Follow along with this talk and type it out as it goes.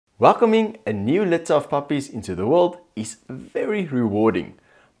Welcoming a new litter of puppies into the world is very rewarding,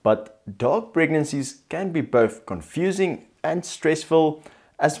 but dog pregnancies can be both confusing and stressful,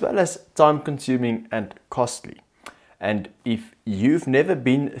 as well as time-consuming and costly. And if you've never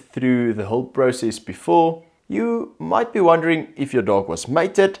been through the whole process before, you might be wondering if your dog was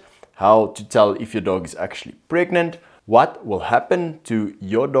mated, how to tell if your dog is actually pregnant, what will happen to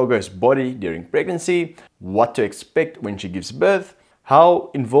your doggo's body during pregnancy, what to expect when she gives birth, how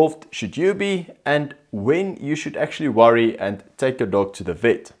involved should you be, and when you should actually worry and take your dog to the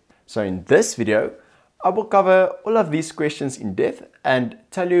vet. So in this video, I will cover all of these questions in depth and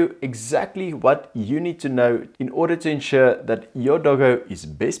tell you exactly what you need to know in order to ensure that your doggo is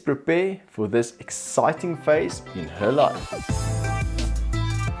best prepared for this exciting phase in her life.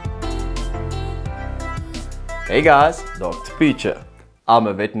 Hey guys, Dogtorpete here. I'm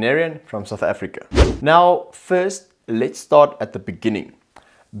a veterinarian from South Africa. Now first, let's start at the beginning.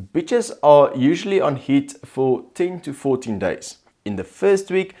 Bitches are usually on heat for 10 to 14 days. In the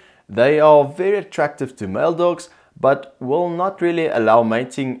first week, they are very attractive to male dogs, but will not really allow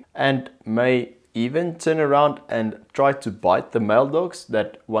mating and may even turn around and try to bite the male dogs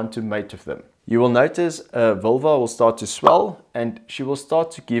that want to mate with them. You will notice a vulva will start to swell and she will start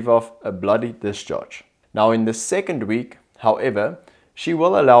to give off a bloody discharge. Now in the second week, however, she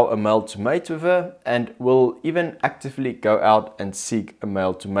will allow a male to mate with her and will even actively go out and seek a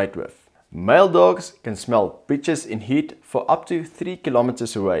male to mate with. Male dogs can smell bitches in heat for up to 3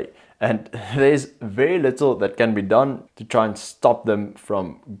 kilometers away, and there's very little that can be done to try and stop them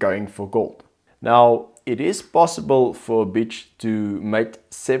from going for gold. Now, it is possible for a bitch to mate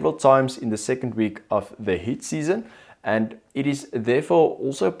several times in the second week of the heat season, and it is therefore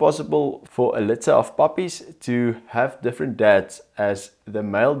also possible for a litter of puppies to have different dads, as the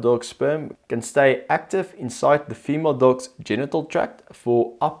male dog sperm can stay active inside the female dog's genital tract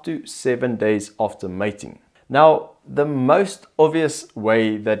for up to 7 days after mating. Now, the most obvious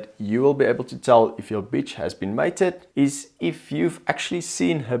way that you will be able to tell if your bitch has been mated is if you've actually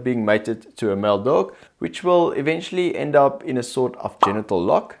seen her being mated to a male dog, which will eventually end up in a sort of genital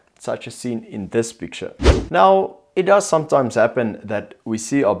lock, such as seen in this picture. Now, it does sometimes happen that we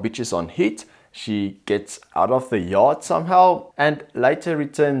see our bitches on heat, she gets out of the yard somehow and later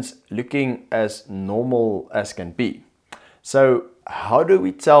returns looking as normal as can be. So how do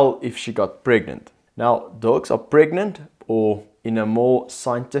we tell if she got pregnant? Now, dogs are pregnant, or in a more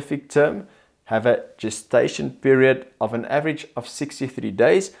scientific term, have a gestation period of an average of 63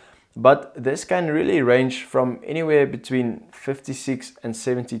 days, but this can really range from anywhere between 56 and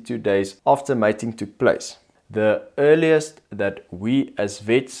 72 days after mating took place. The earliest that we as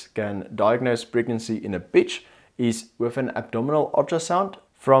vets can diagnose pregnancy in a bitch is with an abdominal ultrasound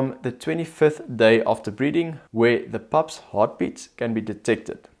from the 25th day after breeding, where the pup's heartbeats can be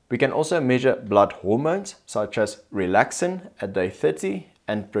detected. We can also measure blood hormones such as relaxin at day 30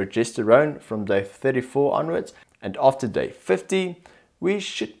 and progesterone from day 34 onwards, and after day 50 we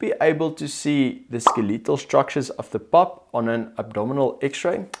should be able to see the skeletal structures of the pup on an abdominal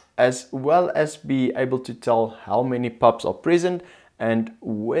x-ray, as well as be able to tell how many pups are present and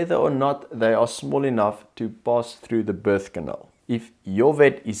whether or not they are small enough to pass through the birth canal. If your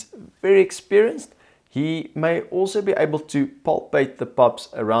vet is very experienced, he may also be able to palpate the pups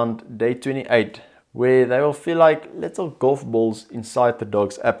around day 28, where they will feel like little golf balls inside the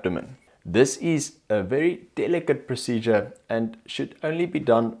dog's abdomen. This is a very delicate procedure and should only be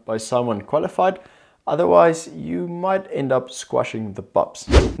done by someone qualified, otherwise you might end up squashing the pups.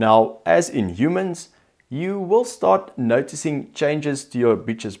 Now, as in humans, you will start noticing changes to your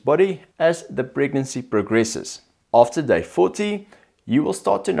bitch's body as the pregnancy progresses. After day 40, you will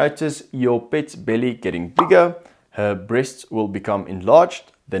start to notice your pet's belly getting bigger, her breasts will become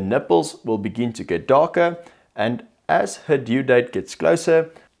enlarged, the nipples will begin to get darker, and as her due date gets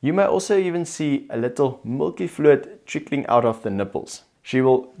closer, you may also even see a little milky fluid trickling out of the nipples. She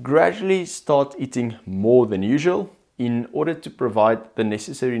will gradually start eating more than usual in order to provide the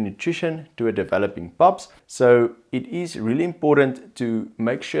necessary nutrition to a developing pups. So it is really important to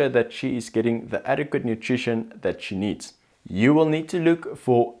make sure that she is getting the adequate nutrition that she needs. You will need to look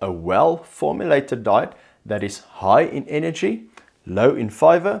for a well-formulated diet that is high in energy, low in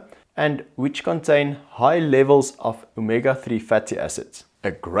fiber, and which contain high levels of omega-3 fatty acids. A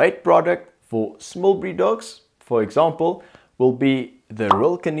great product for small breed dogs, for example, will be the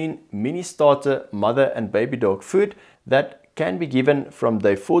Royal Canin Mini Starter mother and baby dog food that can be given from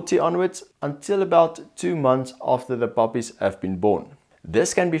day 40 onwards until about 2 months after the puppies have been born.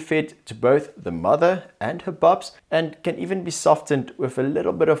 This can be fed to both the mother and her pups and can even be softened with a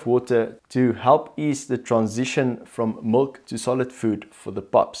little bit of water to help ease the transition from milk to solid food for the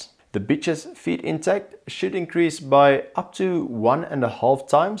pups. The bitch's feed intake should increase by up to 1.5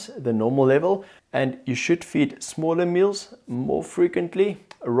 times the normal level, and you should feed smaller meals more frequently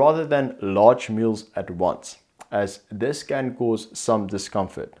rather than large meals at once, as this can cause some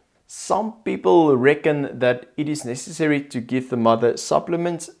discomfort. Some people reckon that it is necessary to give the mother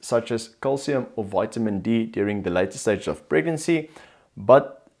supplements such as calcium or vitamin D during the later stage of pregnancy,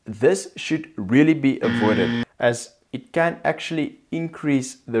 but this should really be avoided as it can actually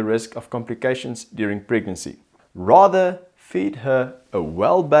increase the risk of complications during pregnancy. Rather, feed her a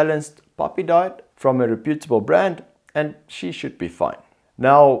well-balanced puppy diet from a reputable brand and she should be fine.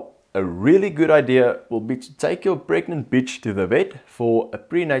 Now, a really good idea will be to take your pregnant bitch to the vet for a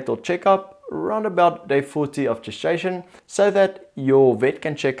prenatal checkup around about day 40 of gestation so that your vet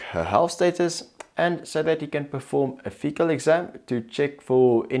can check her health status and so that he can perform a fecal exam to check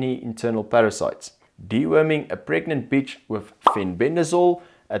for any internal parasites. Deworming a pregnant bitch with fenbendazole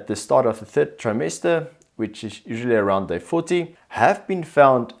at the start of the 3rd trimester, which is usually around day 40, have been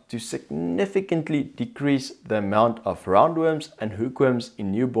found to significantly decrease the amount of roundworms and hookworms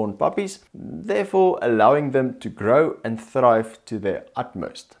in newborn puppies, therefore allowing them to grow and thrive to their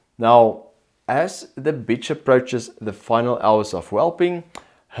utmost. Now, as the bitch approaches the final hours of whelping,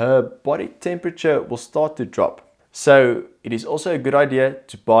 her body temperature will start to drop. So it is also a good idea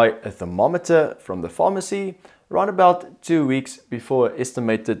to buy a thermometer from the pharmacy around about 2 weeks before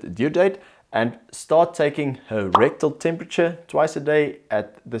estimated due date and start taking her rectal temperature twice a day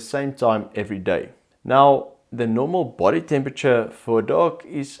at the same time every day. Now, the normal body temperature for a dog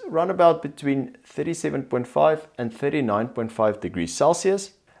is around about between 37.5 and 39.5 degrees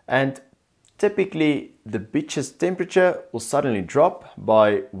Celsius, and typically the bitch's temperature will suddenly drop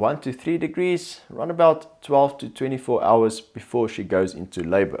by 1 to 3 degrees around about 12 to 24 hours before she goes into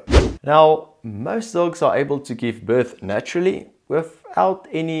labor. Now, most dogs are able to give birth naturally without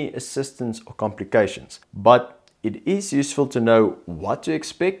any assistance or complications, but it is useful to know what to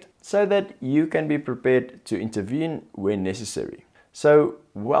expect so that you can be prepared to intervene when necessary. So,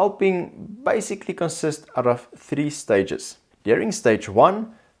 whelping basically consists out of 3 stages. During stage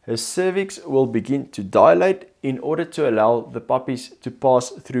 1, her cervix will begin to dilate in order to allow the puppies to pass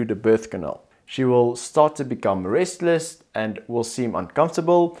through the birth canal. She will start to become restless and will seem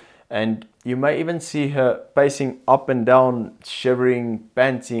uncomfortable, and you may even see her pacing up and down, shivering,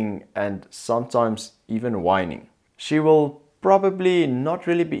 panting, and sometimes even whining. She will probably not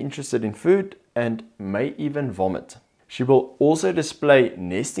really be interested in food and may even vomit. She will also display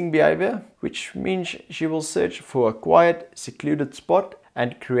nesting behavior, which means she will search for a quiet, secluded spot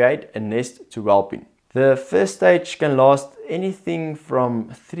and create a nest to whelp in. The first stage can last anything from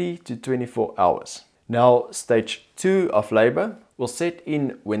 3 to 24 hours. Now, stage 2 of labor will set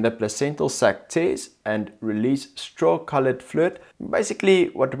in when the placental sac tears and release straw-colored fluid, basically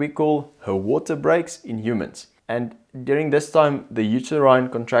what we call her water breaks in humans. And during this time, the uterine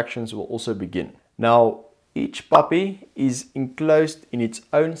contractions will also begin. Now, each puppy is enclosed in its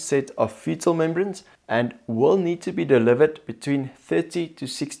own set of fetal membranes and will need to be delivered between 30 to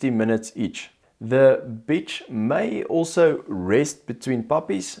 60 minutes each. The bitch may also rest between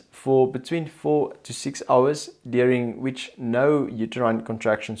puppies for between 4 to 6 hours, during which no uterine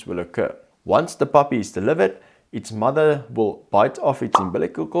contractions will occur. Once the puppy is delivered, its mother will bite off its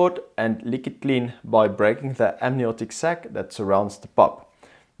umbilical cord and lick it clean by breaking the amniotic sac that surrounds the pup.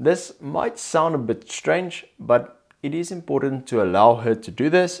 This might sound a bit strange, but it is important to allow her to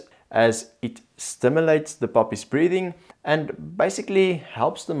do this as it stimulates the puppy's breathing and basically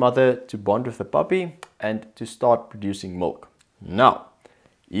helps the mother to bond with the puppy and to start producing milk. Now,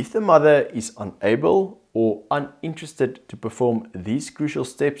 if the mother is unable or uninterested to perform these crucial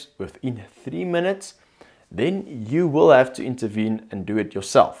steps within 3 minutes, then you will have to intervene and do it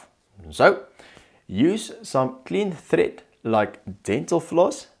yourself. So, use some clean thread like dental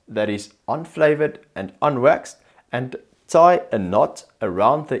floss that is unflavored and unwaxed and tie a knot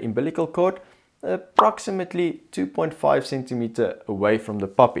around the umbilical cord approximately 2.5 centimeters away from the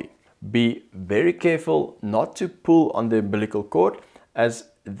puppy. Be very careful not to pull on the umbilical cord as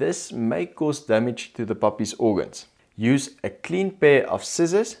this may cause damage to the puppy's organs. Use a clean pair of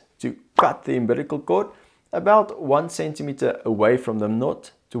scissors to cut the umbilical cord about 1 centimeter away from the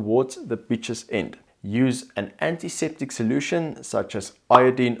knot towards the bitch's end. Use an antiseptic solution such as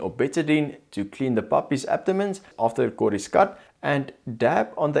iodine or betadine to clean the puppy's abdomen after the cord is cut and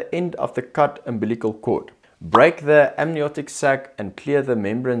dab on the end of the cut umbilical cord. Break the amniotic sac and clear the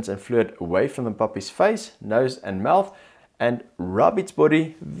membranes and fluid away from the puppy's face, nose and mouth, and rub its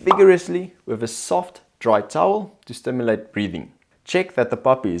body vigorously with a soft, dry towel to stimulate breathing. Check that the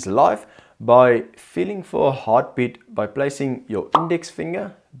puppy is alive by feeling for a heartbeat by placing your index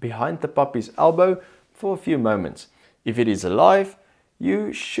finger behind the puppy's elbow for a few moments. If it is alive,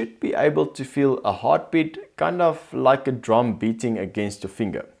 you should be able to feel a heartbeat, kind of like a drum beating against your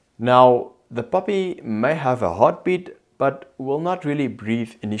finger. Now, the puppy may have a heartbeat but will not really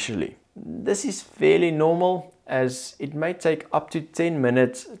breathe initially. This is fairly normal, as it may take up to 10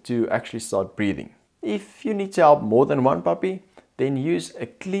 minutes to actually start breathing. If you need to help more than one puppy, then use a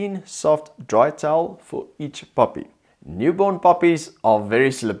clean, soft, dry towel for each puppy. Newborn puppies are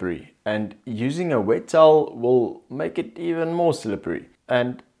very slippery, and using a wet towel will make it even more slippery.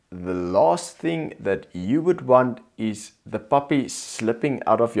 And the last thing that you would want is the puppy slipping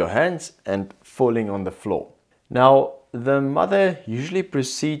out of your hands and falling on the floor. Now, the mother usually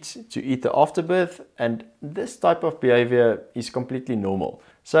proceeds to eat the afterbirth, and this type of behavior is completely normal.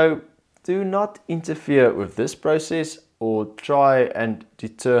 So do not interfere with this process or try and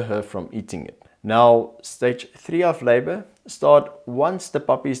deter her from eating it. Now, stage 3 of labor start once the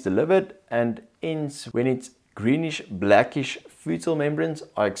puppy is delivered and ends when its greenish blackish fetal membranes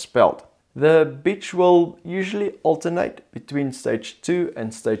are expelled. The bitch will usually alternate between stage 2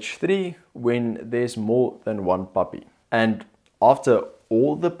 and stage 3 when there's more than one puppy. And after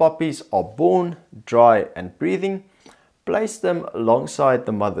all the puppies are born, dry and breathing, place them alongside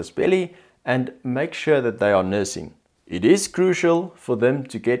the mother's belly and make sure that they are nursing. It is crucial for them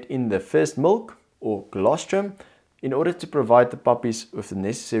to get in their first milk or colostrum in order to provide the puppies with the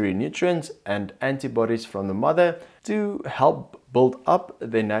necessary nutrients and antibodies from the mother to help build up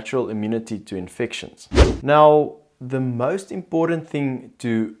their natural immunity to infections. Now, the most important thing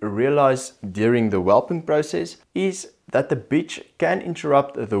to realize during the whelping process is that the bitch can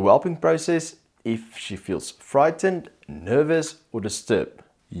interrupt the whelping process if she feels frightened, nervous or disturbed.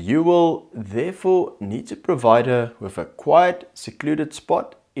 You will therefore need to provide her with a quiet, secluded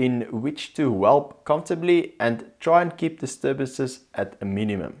spot in which to whelp comfortably and try and keep disturbances at a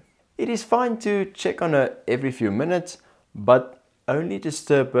minimum. It is fine to check on her every few minutes, but only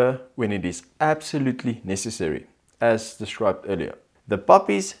disturb her when it is absolutely necessary, as described earlier. The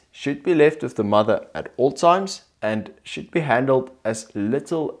puppies should be left with the mother at all times and should be handled as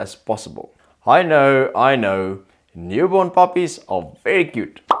little as possible. I know, newborn puppies are very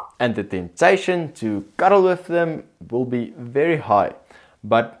cute and the temptation to cuddle with them will be very high,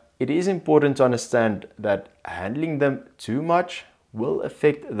 but it is important to understand that handling them too much will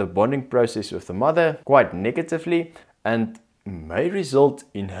affect the bonding process with the mother quite negatively and may result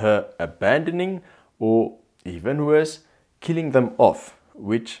in her abandoning or even worse, killing them off,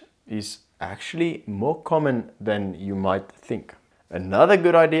 which is actually more common than you might think. Another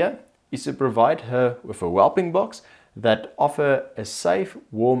good idea is to provide her with a whelping box that offer a safe,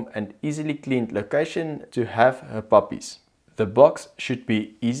 warm and easily cleaned location to have her puppies. The box should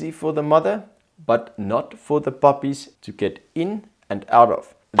be easy for the mother, but not for the puppies to get in and out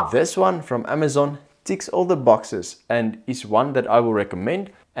of. This one from Amazon ticks all the boxes and is one that I will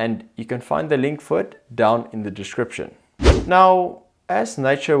recommend, and you can find the link for it down in the description. Now, as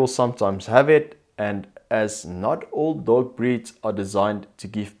nature will sometimes have it, and as not all dog breeds are designed to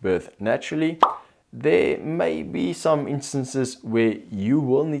give birth naturally, there may be some instances where you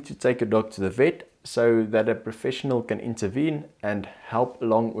will need to take a dog to the vet so that a professional can intervene and help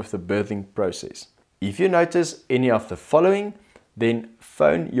along with the birthing process. If you notice any of the following, then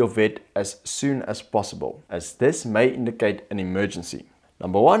phone your vet as soon as possible, as this may indicate an emergency.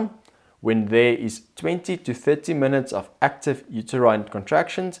 Number 1, when there is 20 to 30 minutes of active uterine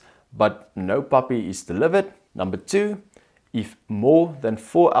contractions but no puppy is delivered. Number 2, if more than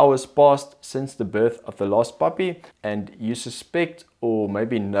 4 hours passed since the birth of the last puppy and you suspect or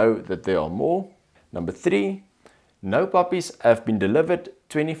maybe know that there are more. Number 3, no puppies have been delivered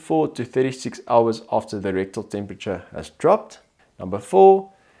 24 to 36 hours after the rectal temperature has dropped. Number 4,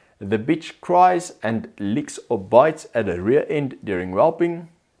 the bitch cries and licks or bites at the rear end during whelping.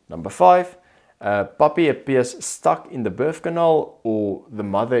 Number 5, a puppy appears stuck in the birth canal or the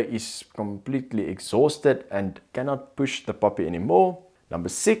mother is completely exhausted and cannot push the puppy anymore. Number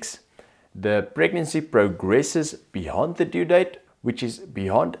 6, the pregnancy progresses beyond the due date, which is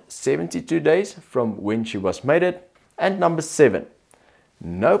beyond 72 days from when she was mated. And number 7,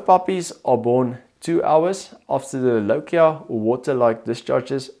 no puppies are born 2 hours after the lochia or water-like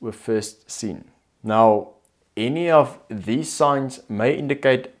discharges were first seen. Now, any of these signs may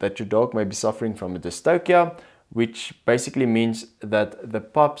indicate that your dog may be suffering from a dystocia, which basically means that the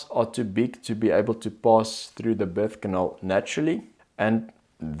pups are too big to be able to pass through the birth canal naturally. And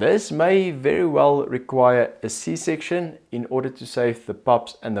this may very well require a C-section in order to save the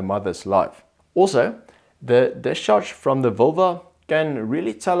pups and the mother's life. Also, the discharge from the vulva can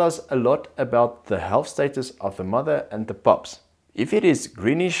really tell us a lot about the health status of the mother and the pups. If it is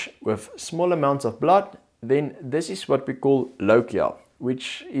greenish with small amounts of blood, then this is what we call lochia,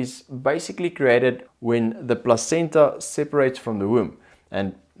 which is basically created when the placenta separates from the womb,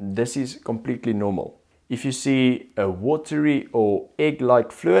 and this is completely normal. If you see a watery or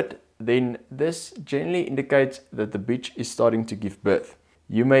egg-like fluid, then this generally indicates that the bitch is starting to give birth.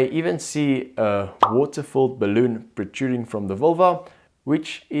 You may even see a water-filled balloon protruding from the vulva,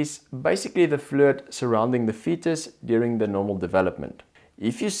 which is basically the fluid surrounding the fetus during the normal development.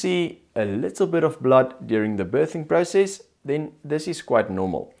 If you see a little bit of blood during the birthing process, then this is quite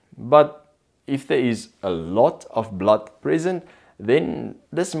normal. But if there is a lot of blood present, then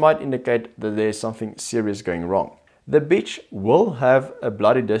this might indicate that there is something serious going wrong. The bitch will have a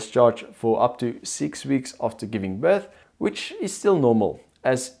bloody discharge for up to 6 weeks after giving birth, which is still normal,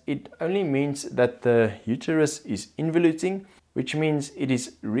 as it only means that the uterus is involuting, which means it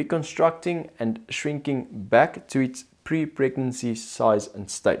is reconstructing and shrinking back to its pre-pregnancy size and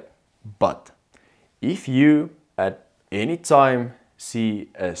state. But if you at any time see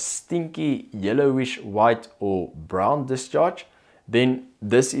a stinky yellowish white or brown discharge, then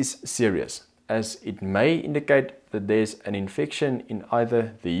this is serious, as it may indicate that there's an infection in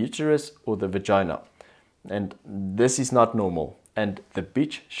either the uterus or the vagina. And this is not normal, and the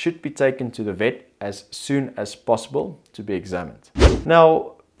bitch should be taken to the vet as soon as possible to be examined.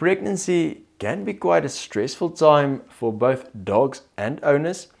 Now, pregnancy can be quite a stressful time for both dogs and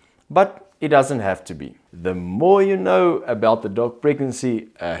owners, but it doesn't have to be. The more you know about the dog pregnancy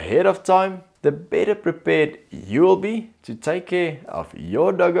ahead of time, the better prepared you will be to take care of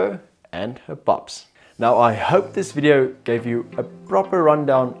your doggo and her pups. Now, I hope this video gave you a proper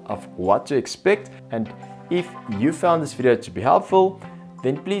rundown of what to expect, and if you found this video to be helpful,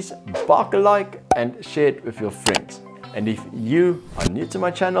 then please bark a like and share it with your friends. And if you are new to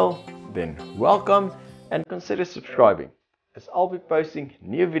my channel, then welcome and consider subscribing, as I'll be posting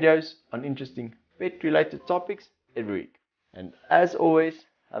new videos on interesting pet related topics every week. And as always,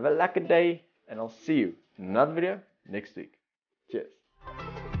 have a lekker day, and I'll see you in another video next week. Cheers.